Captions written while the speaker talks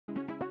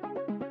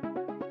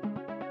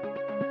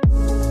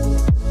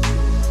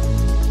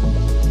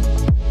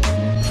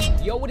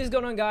Yo, what is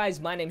going on, guys?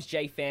 My name's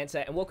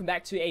JPhanta and welcome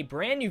back to a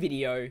brand new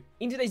video.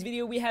 In today's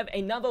video we have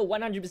another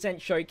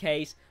 100%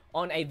 showcase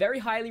on a very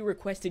highly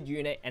requested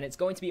unit, and it's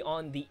going to be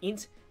on the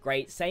INT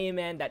Great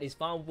Saiyaman that is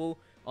farmable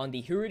on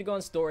the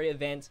Hirudegon story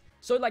event.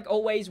 So like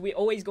always,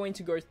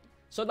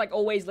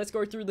 let's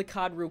go through the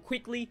card real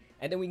quickly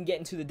and then we can get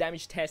into the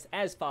damage test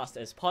as fast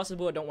as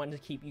possible. I don't want to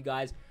keep you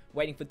guys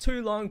waiting for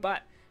too long,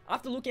 but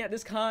after looking at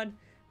this card,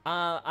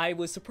 I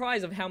was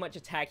surprised of how much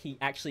attack he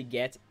actually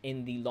gets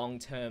in the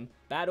long-term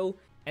battle.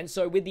 And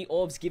so with the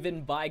orbs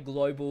given by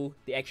Global,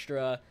 the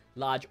extra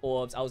large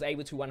orbs, I was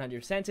able to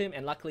 100% him,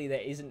 and luckily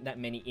there isn't that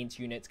many INT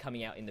units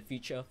coming out in the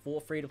future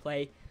for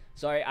free-to-play.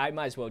 So I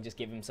might as well just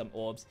give him some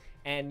orbs.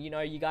 And you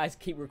know, you guys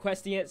keep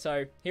requesting it,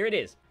 so here it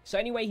is. So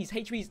anyway, his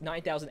HP is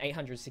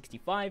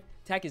 9,865,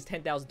 attack is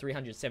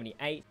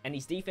 10,378, and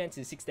his defense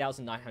is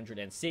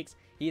 6,906.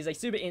 He is a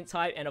super INT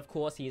type, and of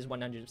course he is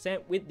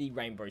 100% with the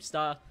Rainbow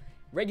Star.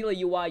 Regular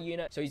UI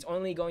unit, so he's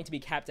only going to be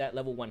capped at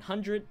level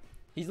 100.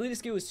 His leader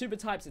skill is super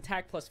types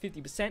attack plus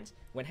 50%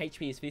 when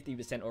HP is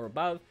 50% or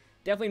above.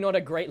 Definitely not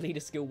a great leader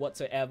skill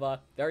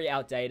whatsoever, very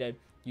outdated.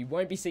 You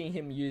won't be seeing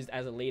him used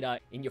as a leader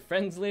in your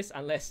friends list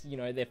unless, you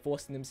know, they're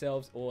forcing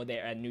themselves or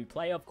they're a new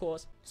player, of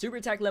course. Super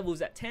attack level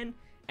is at 10,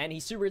 and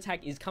his super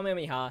attack is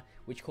Kamehameha,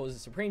 which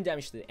causes supreme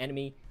damage to the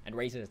enemy and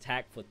raises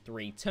attack for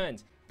 3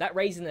 turns. That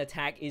raise in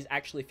attack is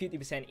actually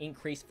 50%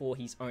 increase for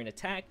his own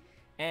attack.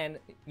 And,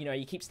 you know,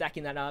 you keep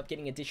stacking that up,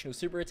 getting additional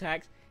super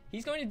attacks.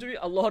 He's going to do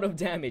a lot of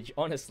damage,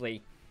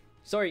 honestly.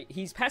 So,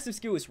 his passive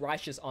skill is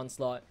Righteous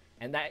Onslaught,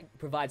 and that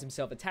provides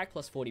himself attack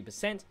plus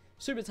 40%,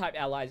 super type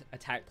allies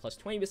attack plus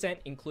 20%,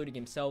 including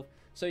himself.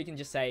 So you can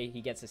just say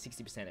he gets a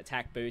 60%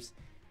 attack boost.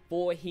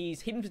 For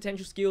his hidden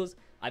potential skills,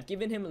 I've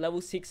given him level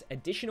 6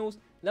 additionals,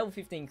 level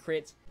 15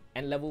 crits,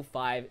 and level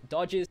 5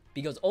 dodges,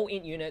 because all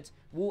INT units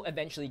will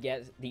eventually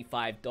get the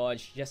 5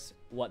 dodge, just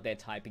what their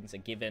typings are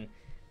given.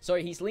 So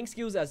his link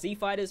skills are Z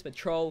Fighters,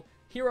 Patrol,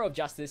 Hero of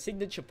Justice,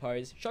 Signature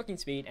Pose, Shocking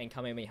Speed, and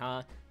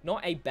Kamehameha.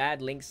 Not a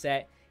bad link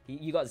set.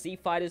 You got Z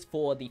Fighters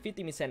for the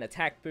 50%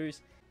 attack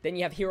boost. Then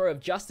you have Hero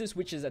of Justice,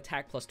 which is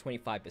attack plus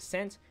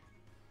 25%.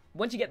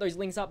 Once you get those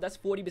links up, that's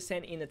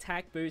 40% in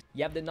attack boost.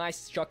 You have the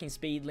nice Shocking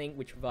Speed link,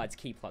 which provides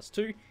Ki plus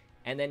 2.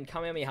 And then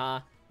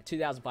Kamehameha,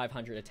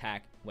 2500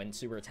 attack when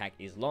super attack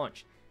is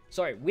launched.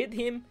 So with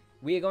him,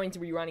 we are going to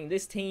be running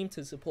this team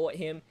to support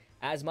him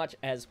as much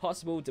as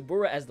possible.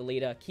 Dabura as the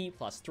leader, Ki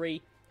plus 3,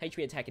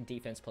 HP attack and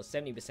defense plus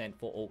 70%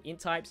 for all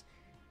INT types.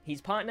 His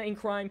partner in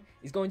crime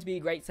is going to be a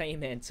Great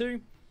Saiyaman 2.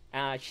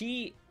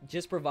 She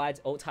just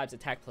provides all types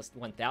attack plus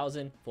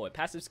 1000 for a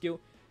passive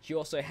skill. She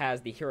also has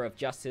the Hero of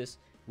Justice,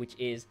 which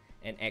is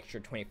an extra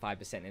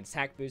 25% in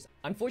attack boost.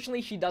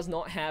 Unfortunately, she does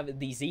not have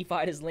the Z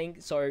Fighters link,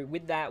 so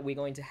with that, we're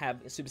going to have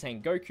Super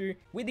Saiyan Goku.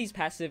 With these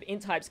passive,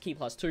 INT types Ki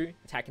plus 2,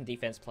 attack and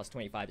defense plus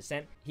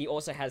 25%. He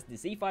also has the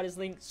Z Fighters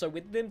link, so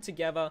with them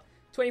together,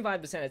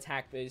 25%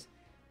 attack boost,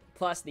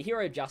 plus the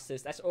Hero of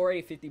Justice, that's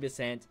already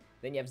 50%.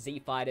 Then you have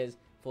Z Fighters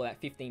for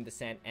that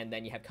 15%, and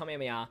then you have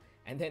Kamehameha,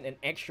 and then an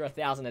extra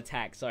 1000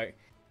 attack. So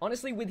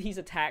honestly, with his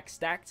attack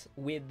stacked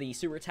with the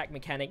super attack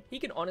mechanic, he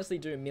can honestly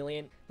do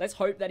 1,000,000. Let's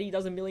hope that he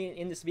does 1,000,000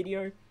 in this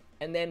video.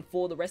 And then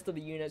for the rest of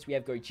the units, we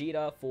have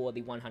Gogeta for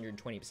the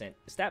 120%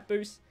 stat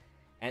boost.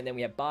 And then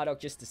we have Bardock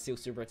just to steal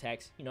super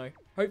attacks. You know,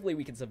 hopefully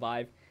we can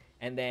survive.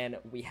 And then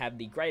we have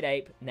the Great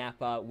Ape,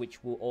 Nappa,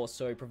 which will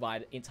also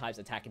provide INT types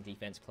attack and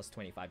defense plus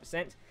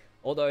 25%.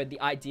 Although the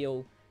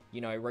ideal,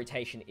 you know,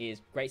 rotation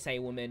is Great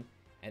Saiyawoman,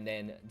 and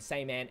then the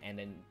Saiyaman, and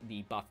then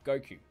the buff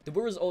Goku.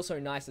 Dabura is also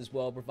nice as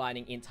well,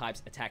 providing INT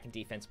types attack and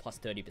defense plus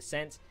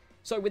 30%.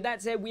 So with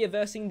that said, we are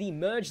versing the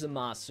Merged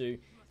Zamasu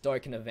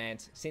Dokkan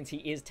event. Since he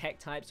is tech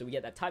type, so we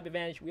get that type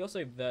advantage. We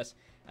also verse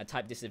a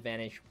type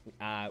disadvantage,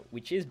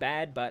 which is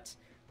bad, but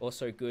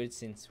also good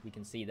since we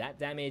can see that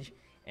damage.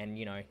 And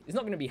you know, it's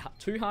not going to be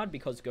too hard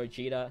because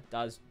Gogeta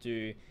does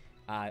do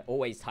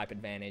always type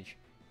advantage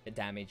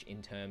damage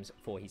in terms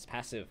for his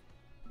passive.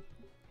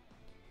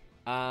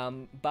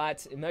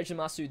 But Merged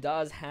Zamasu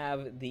does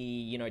have the,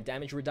 you know,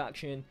 damage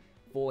reduction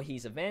for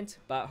his event,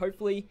 but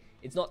hopefully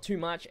it's not too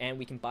much and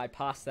we can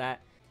bypass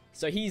that.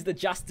 So he's the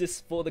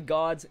justice for the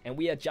gods and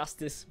we are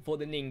justice for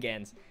the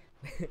Ningans.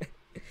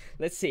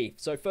 Let's see.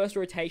 So first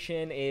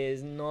rotation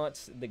is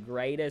not the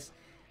greatest,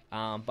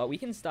 but we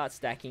can start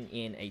stacking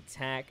in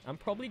attack. I'm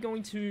probably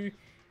going to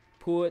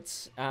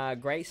put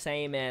Great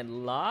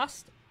Saiyaman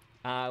last.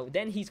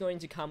 Then he's going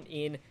to come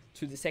in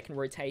to the second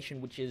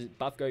rotation, which is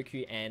Buff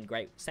Goku and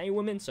Great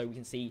Saiyawoman, so we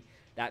can see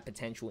that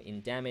potential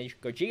in damage.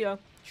 Gogeta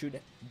should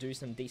do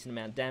some decent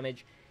amount of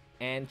damage,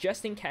 and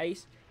just in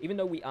case, even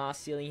though we are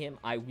sealing him,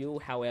 I will,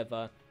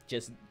 however,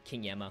 just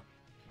King Yama.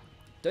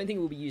 Don't think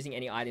we'll be using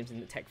any items in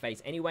the tech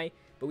phase anyway,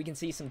 but we can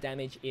see some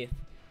damage if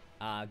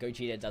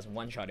Gogeta does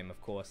one-shot him,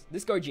 of course.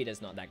 This Gogeta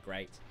is not that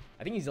great.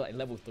 I think he's like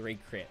level 3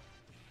 crit.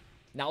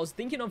 Now, I was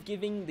thinking of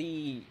giving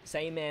the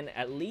Saiyaman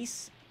at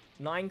least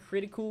 9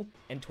 critical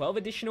and 12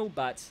 additional,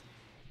 but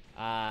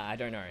I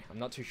don't know. I'm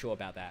not too sure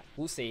about that.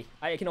 We'll see.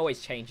 I can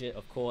always change it,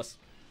 of course.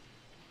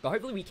 But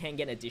hopefully we can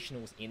get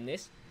additionals in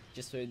this,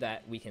 just so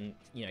that we can,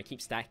 you know,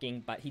 keep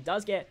stacking. But he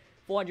does get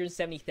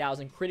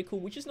 470,000 critical,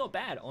 which is not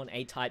bad on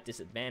a type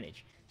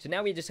disadvantage. So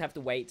now we just have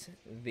to wait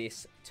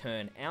this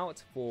turn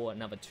out for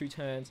another 2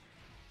 turns.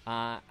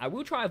 I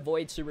will try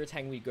avoid super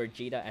attacking with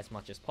Gogeta as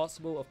much as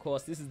possible. Of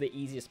course, this is the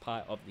easiest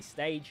part of the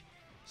stage.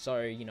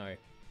 So, you know,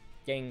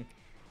 getting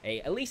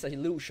at least a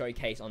little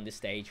showcase on this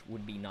stage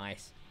would be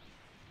nice.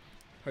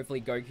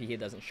 Hopefully Goku here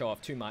doesn't show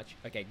off too much.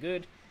 Okay,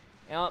 good.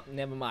 Oh,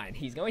 never mind.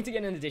 He's going to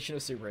get an additional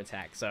super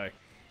attack, so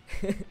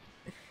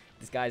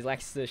this guy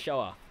likes to show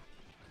off.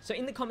 So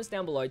in the comments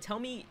down below, tell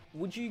me,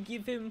 would you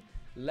give him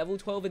level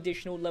 12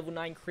 additional, level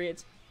 9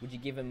 crits? Would you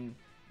give him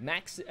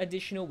max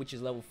additional, which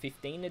is level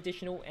 15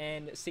 additional,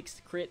 and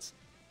 6 crits?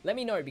 Let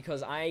me know,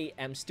 because I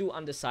am still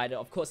undecided.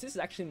 Of course, this is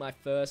actually my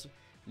first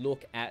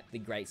look at the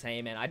Great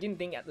Saiyaman. I didn't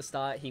think at the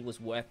start he was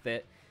worth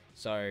it,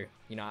 so,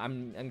 you know,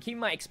 I'm keeping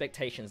my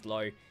expectations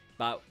low,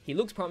 but he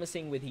looks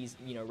promising with his,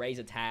 you know, raise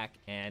attack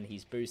and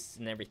his boosts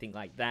and everything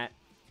like that.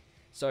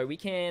 So we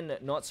can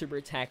not super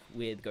attack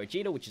with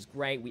Gogeta, which is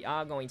great. We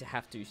are going to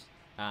have to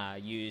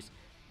use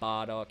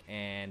Bardock,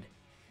 and,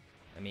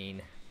 I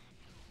mean,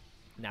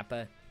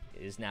 Nappa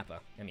is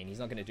Nappa. I mean, he's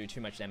not going to do too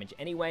much damage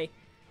anyway.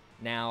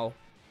 Now,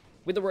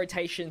 with the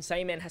rotation,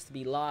 Saiyaman has to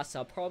be last.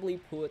 I'll probably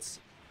put,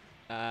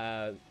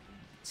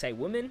 say,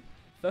 Woman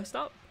first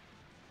up.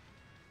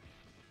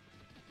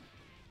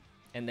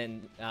 And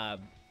then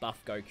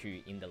buff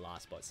Goku in the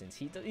last spot, since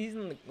he's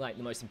like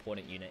the most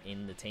important unit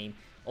in the team.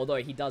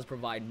 Although he does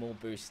provide more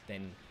boost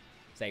than,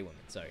 say, Woman.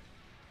 So,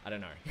 I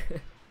don't know.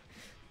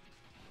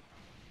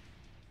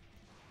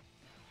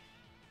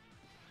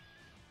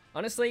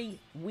 Honestly,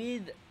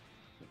 with...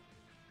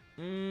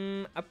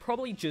 I'd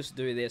probably just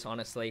do this,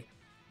 honestly.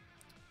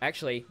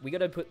 Actually, we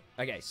gotta put...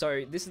 Okay,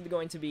 so this is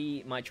going to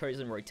be my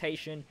chosen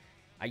rotation.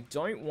 I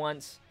don't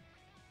want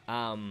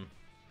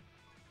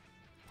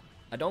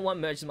Merged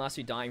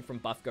Zamasu dying from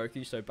buff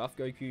Goku, so buff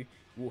Goku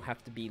will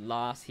have to be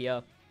last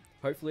here.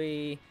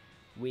 Hopefully,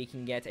 we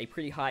can get a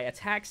pretty high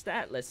attack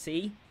stat. Let's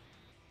see.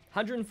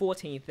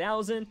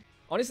 114,000.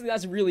 Honestly,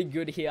 that's really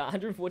good here.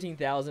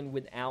 114,000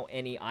 without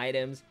any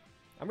items.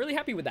 I'm really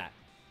happy with that.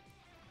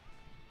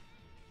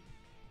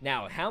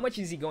 Now, how much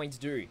is he going to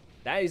do?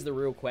 That is the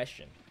real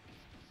question.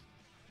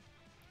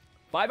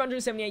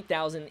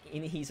 578,000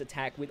 in his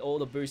attack with all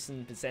the boosts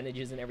and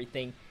percentages and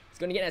everything. He's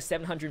going to get a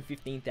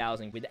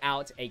 715,000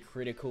 without a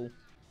critical.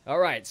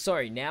 Alright,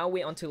 so now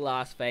we're on to the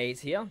last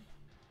phase here.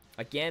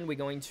 Again, we're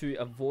going to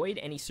avoid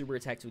any super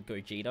attacks with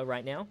Gogeta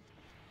right now.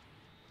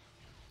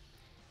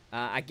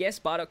 I guess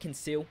Bardock can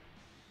seal.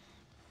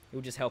 It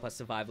will just help us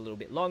survive a little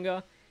bit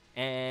longer.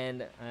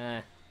 And,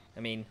 I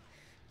mean,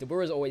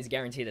 Dabura's always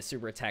guaranteed a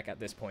super attack at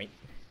this point.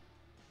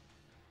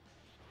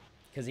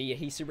 Because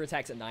he super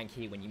attacks at 9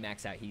 key when you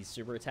max out his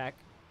super attack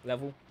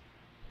level.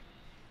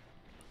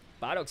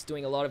 Bardock's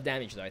doing a lot of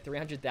damage though,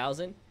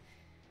 300,000.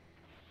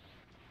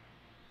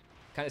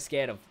 Kind of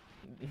scared of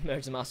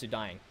Merged Zamasu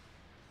dying.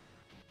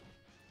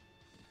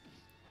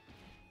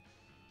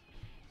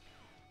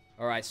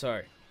 Alright,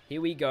 so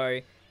here we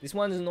go. This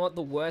one is not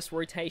the worst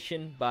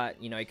rotation,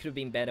 but you know, it could have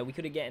been better. We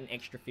could have get an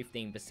extra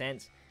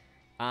 15%.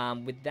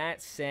 With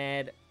that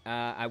said,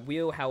 I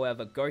will,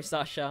 however, Ghost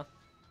Usher.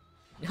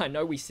 I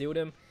know we sealed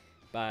him,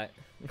 but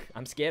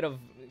I'm scared of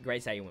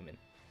Great Saiyaman,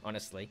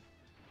 honestly.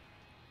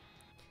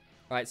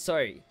 Alright,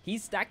 so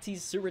he's stacked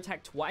his super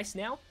attack twice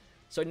now.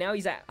 So now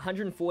he's at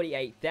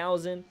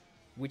 148,000,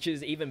 which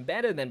is even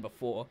better than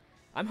before.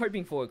 I'm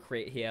hoping for a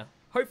crit here.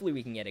 Hopefully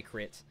we can get a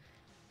crit.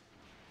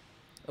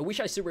 I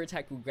wish I super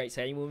attacked with Great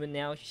Saiyaman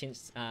now,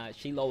 since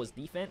she lowers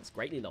defense,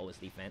 greatly lowers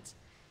defense.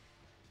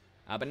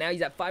 But now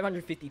he's at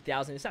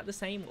 550,000. Is that the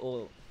same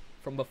or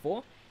from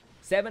before?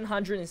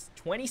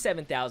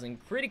 727,000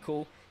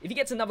 critical. If he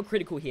gets another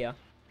critical here.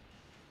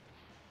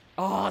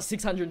 Oh,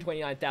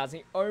 629,000.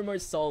 He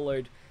almost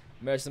soloed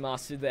Merged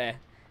Zamasu there.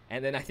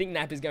 And then I think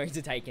Nap is going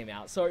to take him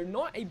out. So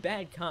not a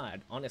bad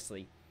card,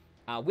 honestly.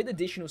 With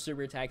additional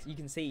super attacks, you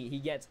can see he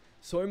gets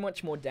so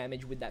much more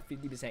damage with that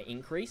 50%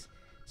 increase.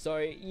 So,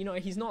 you know,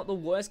 he's not the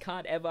worst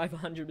card ever. I've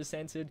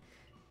 100%ed.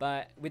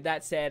 But with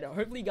that said,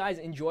 hopefully you guys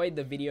enjoyed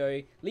the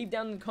video. Leave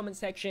down in the comment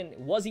section,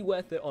 was he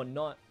worth it or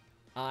not?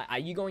 Are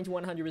you going to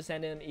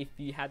 100% him if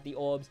you had the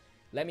orbs?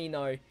 Let me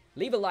know.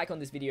 Leave a like on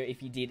this video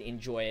if you did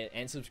enjoy it,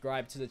 and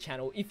subscribe to the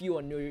channel if you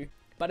are new.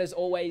 But as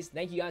always,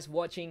 thank you guys for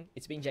watching.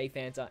 It's been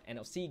JPhanta, and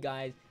I'll see you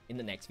guys in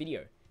the next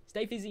video.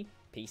 Stay fizzy.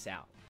 Peace out.